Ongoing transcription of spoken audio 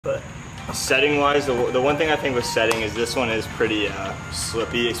Setting wise, the one thing I think with setting is this one is pretty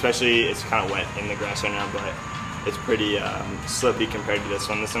slippy, especially it's kind of wet in the grass right now, but it's pretty slippy compared to this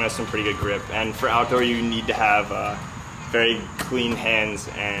one. This one has some pretty good grip, and for outdoor you need to have very clean hands,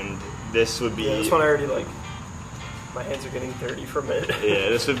 and this would be... Yeah, this one I already like, my hands are getting dirty from it. Yeah,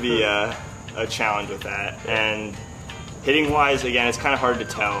 this would be a challenge with that. And hitting wise, again, it's kind of hard to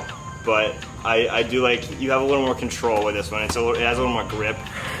tell, but I do like, you have a little more control with this one. It has a little more grip.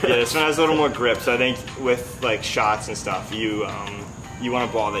 Yeah, this one has a little more grip, so I think with like shots and stuff, you want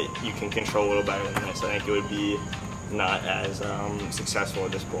a ball that you can control a little better than this. I think it would be not as successful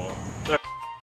with this ball.